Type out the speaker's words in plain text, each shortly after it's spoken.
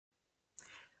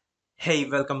Hey,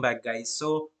 welcome back, guys.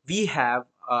 So we have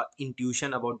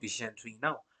intuition about decision tree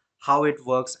now, how it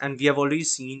works, and we have already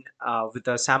seen with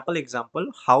a sample example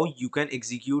how you can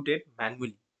execute it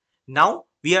manually. Now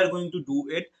we are going to do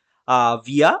it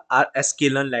via our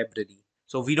sklearn library.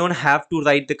 So we don't have to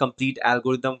write the complete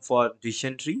algorithm for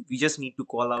decision tree. We just need to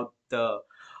call out the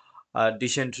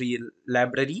decision tree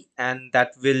library, and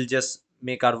that will just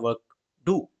make our work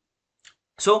do.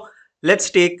 So let's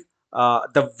take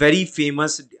the very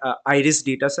famous iris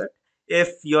dataset.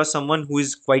 If you're someone who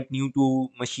is quite new to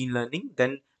machine learning,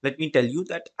 then let me tell you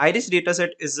that iris dataset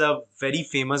is a very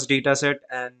famous dataset,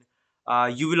 and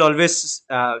you will always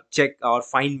check or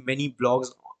find many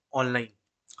blogs online.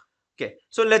 Okay,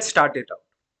 so let's start it out.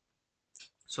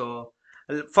 So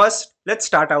first, let's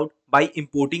start out by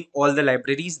importing all the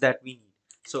libraries that we need.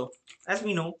 So as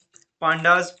we know,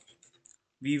 pandas,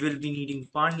 we will be needing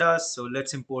pandas, so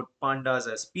let's import pandas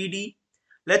as pd.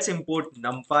 Let's import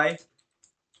numpy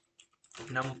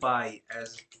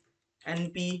as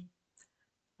np.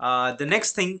 The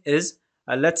next thing is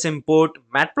let's import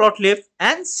matplotlib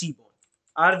and cbon,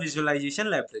 our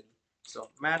visualization library. So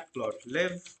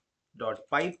matplotlib dot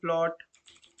pyplot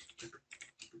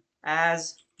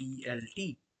as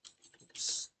plt.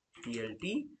 Oops,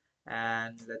 plt,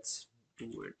 and let's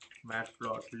do it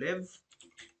matplotlib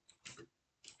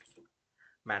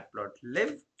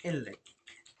inline.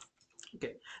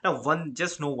 Okay. Now,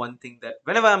 just know one thing, that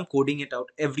whenever I'm coding it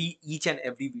out, each and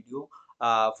every video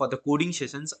for the coding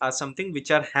sessions are something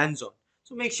which are hands-on.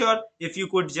 So make sure if you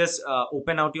could just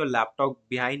open out your laptop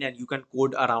behind and you can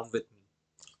code around with me.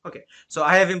 Okay. So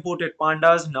I have imported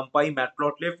pandas, numpy,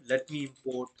 matplotlib. Let me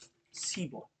import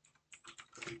cbon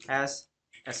as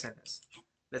SNS.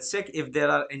 Let's check if there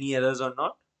are any errors or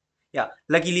not. Yeah,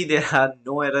 luckily there are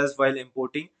no errors while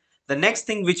importing. The next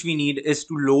thing which we need is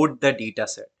to load the data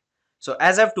set. So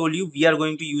as I've told you, we are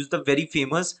going to use the very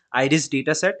famous iris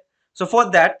dataset. So for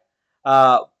that,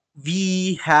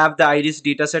 we have the iris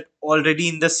dataset already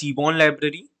in the cbon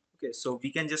library. Okay, so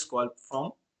we can just call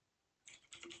from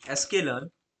sklearn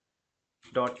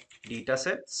dot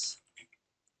datasets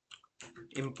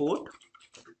import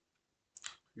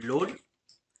load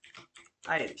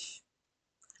iris.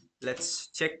 Let's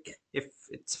check if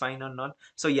it's fine or not.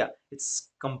 So yeah, it's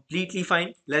completely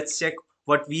fine. Let's check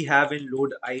what we have in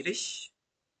load irish.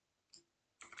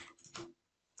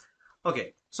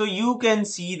 Okay, so you can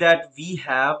see that we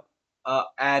have a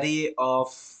array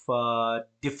of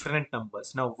different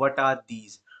numbers. Now what are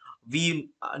these? We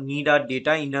need our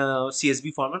data in a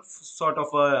csv format, sort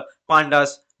of a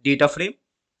pandas data frame,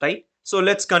 right? So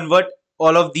let's convert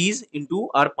all of these into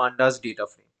our pandas data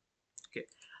frame. Okay,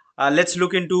 let's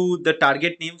look into the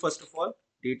target name first of all.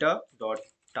 Data dot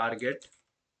target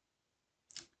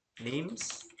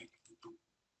names.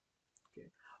 Okay,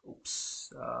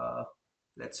 oops.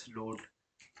 Let's load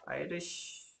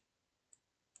irish,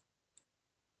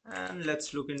 and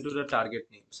let's look into the target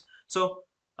names. So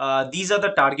these are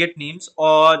the target names,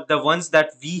 or the ones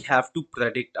that we have to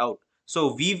predict out.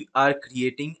 So we are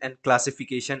creating a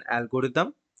classification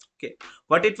algorithm. Okay,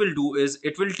 what it will do is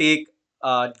it will take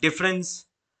different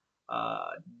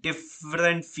uh,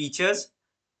 different features,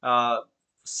 uh,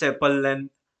 sepal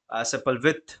length, sepal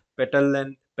width, petal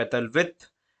length, petal width,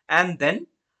 and then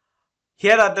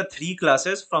here are the three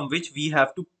classes from which we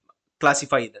have to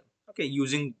classify them. Okay,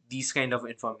 using these kind of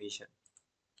information.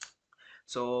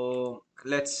 So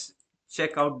let's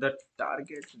check out the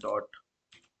target.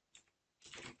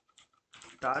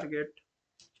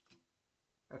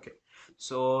 Okay,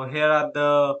 so here are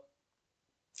the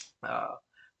uh,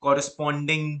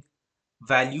 corresponding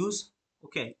values.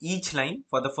 Okay, each line,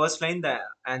 for the first line the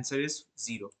answer is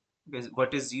 0. Okay,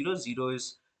 what is 0? 0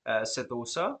 is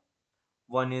setosa,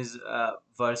 1 is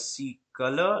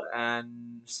versicolor,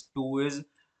 and 2 is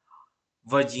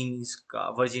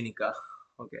virginica.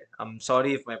 Okay, I'm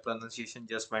sorry if my pronunciation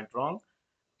just went wrong.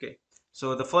 Okay,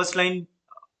 so the first line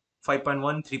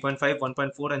 5.1, 3.5,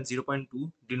 1.4, and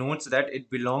 0.2 denotes that it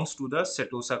belongs to the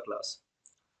setosa class.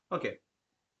 Okay,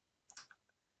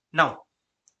 now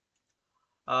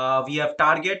we have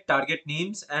target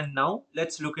names, and now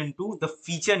let's look into the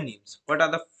feature names. What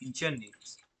are the feature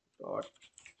names? Dot.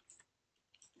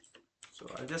 So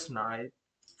I'll just write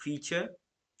feature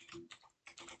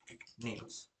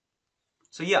names.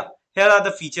 So yeah, here are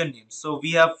the feature names. So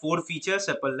we have 4 features: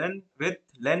 sepal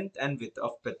length, and width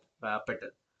of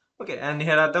petal. Okay, and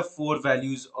here are the 4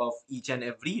 values of each and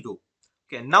every row.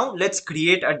 Okay, now let's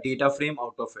create a data frame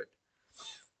out of it.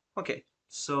 Okay,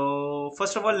 so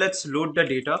first of all, let's load the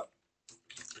data.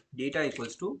 Data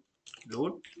equals to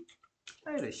load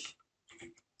irish.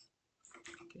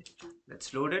 Okay,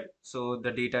 let's load it. So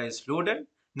the data is loaded.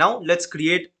 Now let's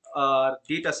create our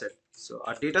data set. So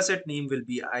our data set name will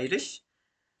be Irish,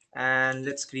 and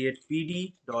let's create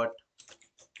pd dot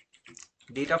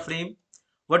data frame.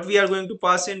 What we are going to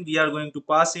pass in? We are going to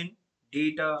pass in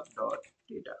data dot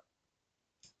data.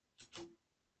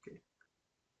 Okay,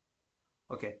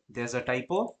 okay, there's a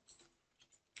typo.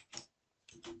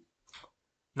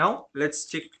 Now let's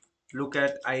check, look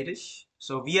at Irish.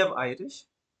 So we have Irish.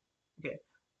 Okay.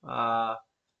 Uh,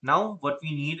 Now what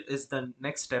we need is, the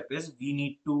next step is we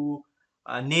need to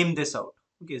name this out.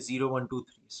 Okay, 0, 1, 2,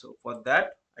 3. So for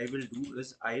that, I will do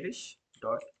is Irish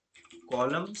dot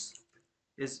columns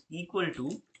is equal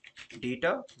to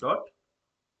data dot.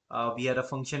 We had a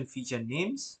function feature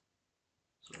names.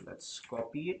 So let's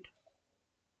copy it,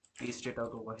 paste it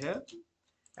out over here,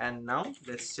 and now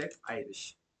let's check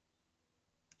Irish.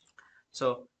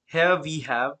 So here we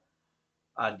have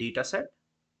our data set.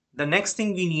 The next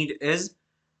thing we need is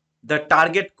the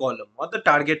target column or the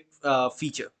target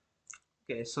feature.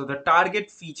 Okay, so the target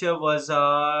feature was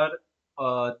our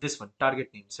this one,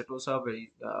 target name. So it was a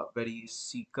very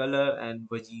C color and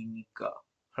Vajinika,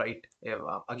 right?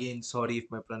 Yeah, again, sorry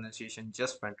if my pronunciation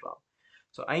just went wrong.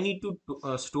 So I need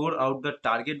to store out the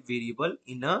target variable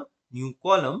in a new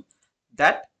column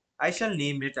that I shall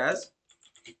name it as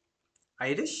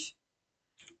Irish,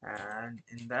 and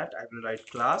in that I will write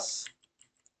class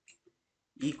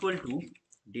equal to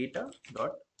data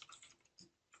dot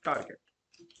target.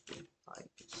 Okay, I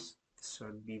guess this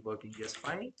should be working just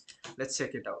fine. Let's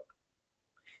check it out.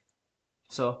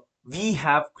 So we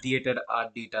have created our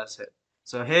data set.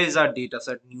 So here is our data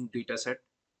set, new data set.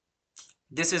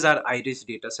 This is our Irish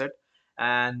data set,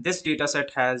 and this data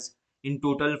set has in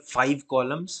total 5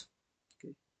 columns.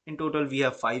 Okay. In total we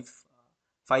have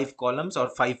five columns or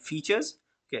 5 features.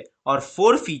 Okay, or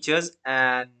 4 features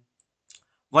and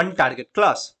 1 target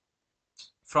class.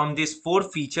 From these 4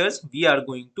 features, we are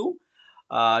going to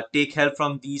take help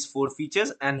from these 4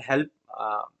 features and help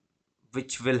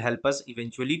which will help us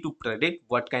eventually to predict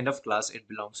what kind of class it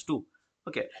belongs to.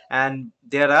 Okay, and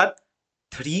there are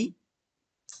 3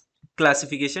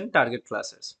 classification target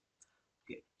classes.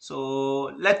 Okay,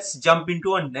 so let's jump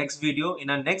into our next video. In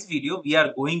our next video, we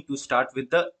are going to start with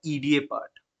the EDA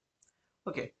part.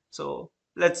 Okay, so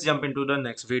let's jump into the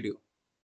next video.